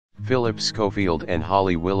Phillip Schofield and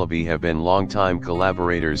Holly Willoughby have been longtime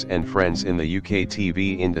collaborators and friends in the UK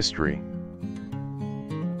TV industry.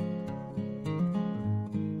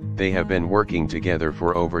 They have been working together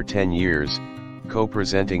for over 10 years,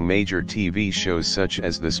 co-presenting major TV shows such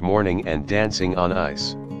as This Morning and Dancing on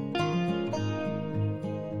Ice.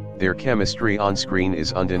 Their chemistry on screen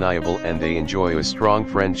is undeniable, and they enjoy a strong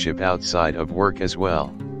friendship outside of work as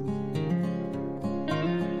well.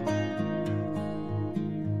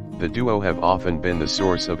 The duo have often been the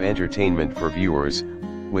source of entertainment for viewers,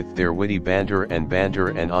 with their witty banter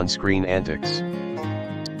and on-screen antics.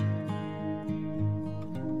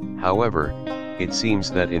 However, it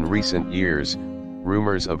seems that in recent years,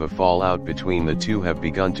 rumors of a fallout between the two have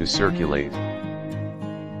begun to circulate.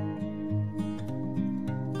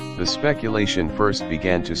 The speculation first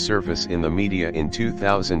began to surface in the media in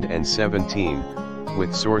 2017,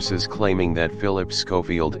 with sources claiming that Phillip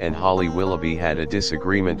Schofield and Holly Willoughby had a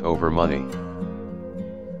disagreement over money.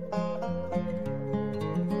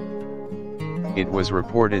 It was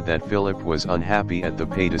reported that Phillip was unhappy at the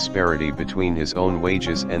pay disparity between his own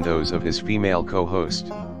wages and those of his female co-host.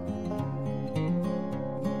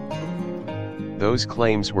 Those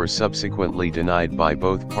claims were subsequently denied by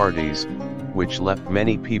both parties, which left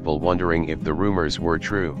many people wondering if the rumors were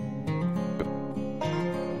true.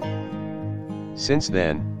 Since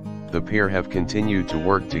then, the pair have continued to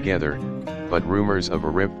work together, but rumors of a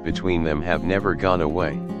rift between them have never gone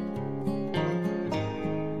away.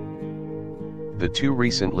 The two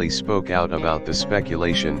recently spoke out about the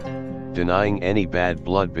speculation, denying any bad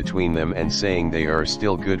blood between them and saying they are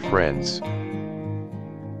still good friends.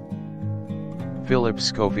 Phillip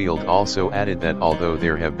Schofield also added that although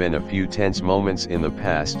there have been a few tense moments in the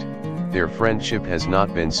past, their friendship has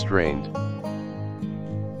not been strained.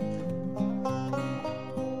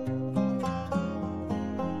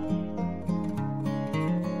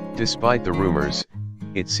 Despite the rumors,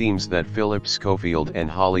 it seems that Phillip Schofield and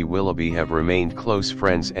Holly Willoughby have remained close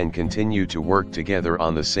friends and continue to work together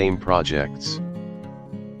on the same projects.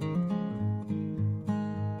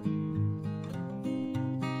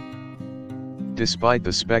 Despite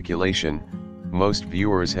the speculation, most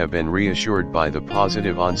viewers have been reassured by the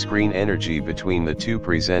positive on-screen energy between the two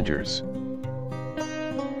presenters.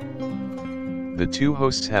 The two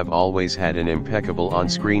hosts have always had an impeccable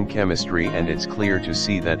on-screen chemistry, and it's clear to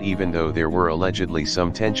see that even though there were allegedly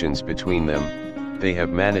some tensions between them, they have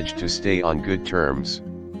managed to stay on good terms.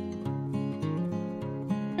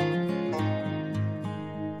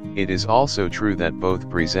 It is also true that both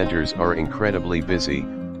presenters are incredibly busy,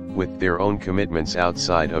 with their own commitments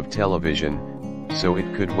outside of television, so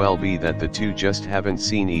it could well be that the two just haven't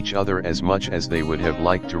seen each other as much as they would have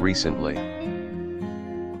liked to recently.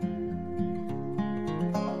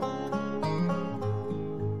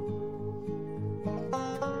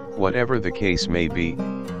 Whatever the case may be,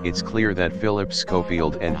 it's clear that Phillip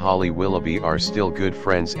Schofield and Holly Willoughby are still good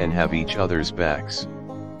friends and have each other's backs.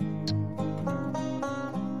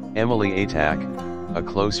 Emily Atack, a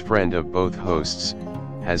close friend of both hosts,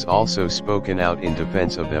 has also spoken out in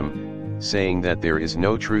defense of them, saying that there is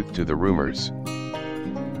no truth to the rumors.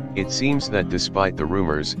 It seems that despite the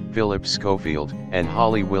rumors, Phillip Schofield and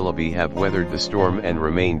Holly Willoughby have weathered the storm and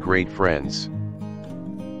remain great friends.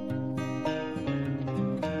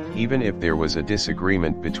 Even if there was a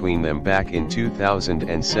disagreement between them back in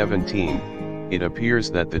 2017, it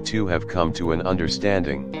appears that the two have come to an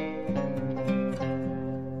understanding.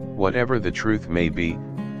 Whatever the truth may be,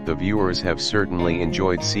 the viewers have certainly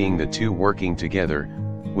enjoyed seeing the two working together,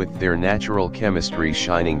 with their natural chemistry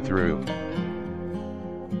shining through.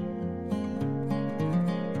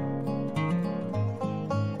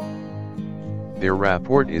 Their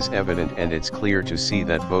rapport is evident, and it's clear to see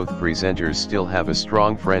that both presenters still have a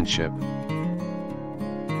strong friendship.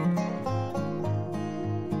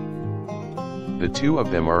 The two of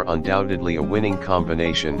them are undoubtedly a winning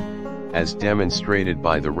combination, as demonstrated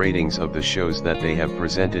by the ratings of the shows that they have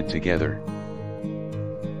presented together.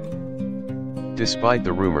 Despite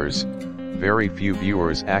the rumors, very few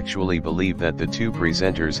viewers actually believe that the two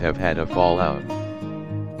presenters have had a fallout.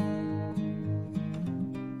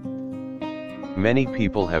 Many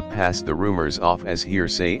people have passed the rumors off as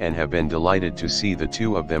hearsay and have been delighted to see the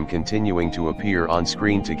two of them continuing to appear on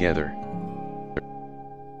screen together.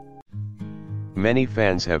 Many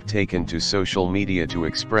fans have taken to social media to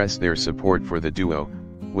express their support for the duo,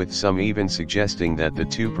 with some even suggesting that the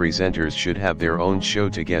two presenters should have their own show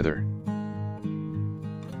together.